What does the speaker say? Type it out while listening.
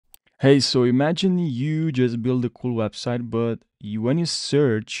Hey, so imagine you just build a cool website, but when you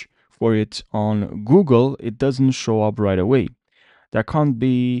search for it on Google, it doesn't show up right away. That can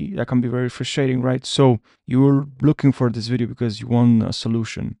be very frustrating, right? So you're looking for this video because you want a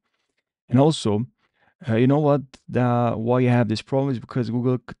solution. And also, you know what? Why you have this problem is because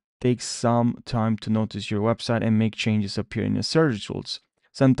Google takes some time to notice your website and make changes appear in the search results.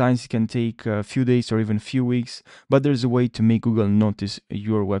 Sometimes it can take a few days or even a few weeks, but there's a way to make Google notice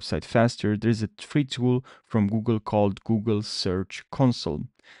your website faster. There's a free tool from Google called Google Search Console,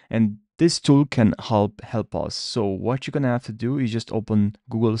 and this tool can help us. So what you're gonna have to do is just open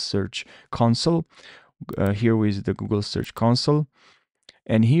Google Search Console. Here is the Google Search Console,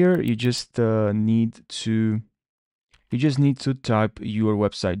 and here you just need to type your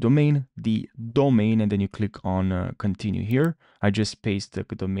website domain, the domain, and then you click on continue here. I just paste the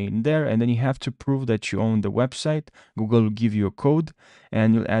domain there, and then you have to prove that you own the website. Google will give you a code,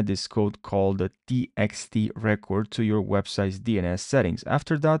 and you'll add this code called the txt record to your website's DNS settings.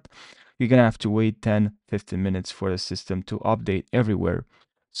 After that, you're gonna have to wait 10-15 minutes for the system to update everywhere.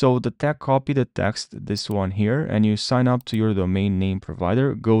 So copy the text, this one here, and you sign up to your domain name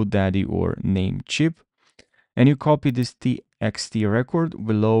provider, GoDaddy or Namecheap, and you copy this txt record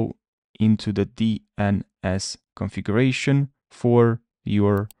below into the DNS configuration for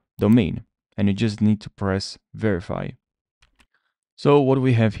your domain, and you just need to press verify. So what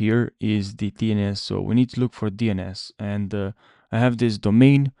we have here is the DNS. So we need to look for DNS, and I have this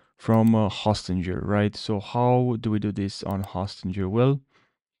domain from Hostinger, right? So how do we do this on Hostinger? Well,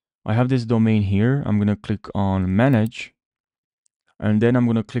 I have this domain here. I'm gonna click on manage, and then I'm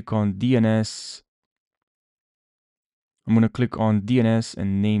gonna click on DNS. I'm going to click on DNS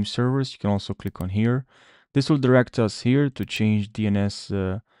and name servers. You can also click on here. This will direct us here to change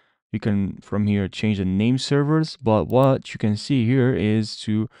DNS. You can from here change the name servers, but what you can see here is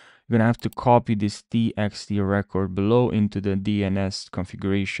you're going to have to copy this txt record below into the DNS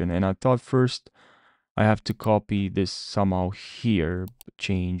configuration. And I thought first I have to copy this somehow here,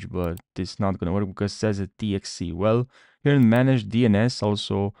 change, but this is not going to work because it says a txt. Well, here in manage DNS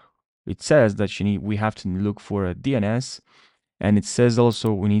also it says that we have to look for a DNS, and it says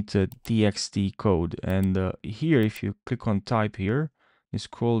also we need a txt code. And here, if you click on type here, you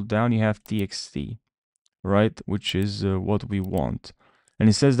scroll down, you have txt, right? Which is what we want. And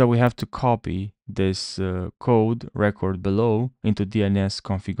it says that we have to copy this code record below into DNS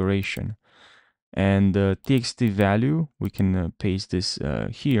configuration. And the txt value, we can paste this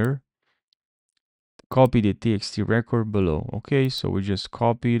here, copy the txt record below. Okay, so we just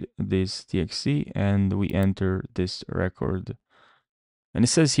copied this txt and we enter this record, and it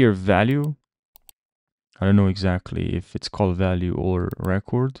says here value. I don't know exactly if it's called value or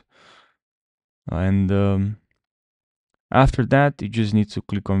record. And after that, you just need to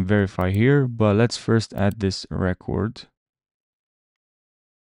click on verify here, but let's first add this record.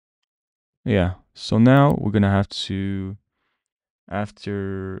 Yeah, so now we're gonna have to,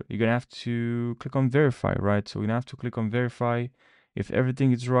 you're gonna have to click on verify, right? So we're gonna have to click on verify. If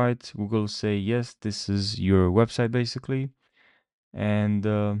everything is right, Google will say yes, this is your website basically. And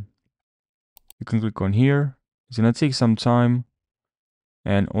you can click on here. It's gonna take some time.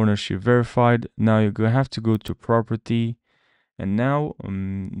 And ownership verified. Now you're gonna have to go to property, and now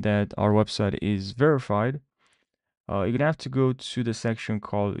that our website is verified, you're gonna have to go to the section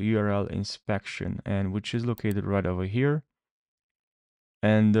called URL inspection, and which is located right over here.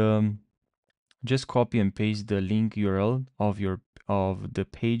 And just copy and paste the link URL of the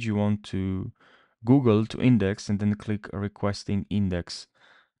page you want to Google to index, and then click requesting index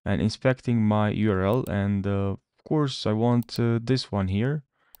and inspecting my URL. And of course I want this one here,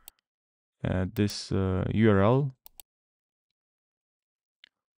 this URL,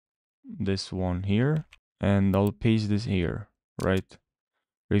 this one here, and I'll paste this here, right?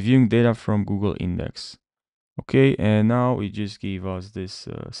 Reviewing data from Google Index. Okay, and now it just gave us this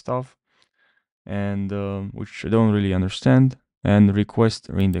stuff, and which I don't really understand, and request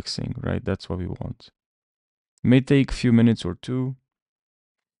reindexing, right? That's what we want. It may take a few minutes or two.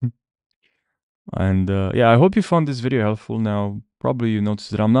 And yeah, I hope you found this video helpful. Now, probably you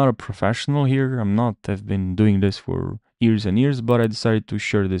noticed that I'm not a professional here. I've been doing this for years and years, but I decided to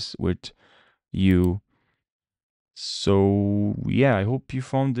share this with you. So yeah, I hope you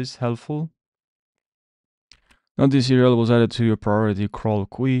found this helpful. Now this URL was added to your priority crawl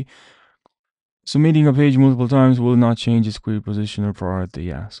query. Submitting a page multiple times will not change its query position or priority.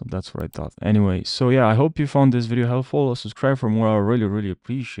 Yeah, so that's what I thought. Anyway, so yeah, I hope you found this video helpful. Subscribe for more. I really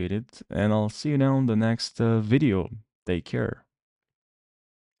appreciate it. And I'll see you now in the next video. Take care.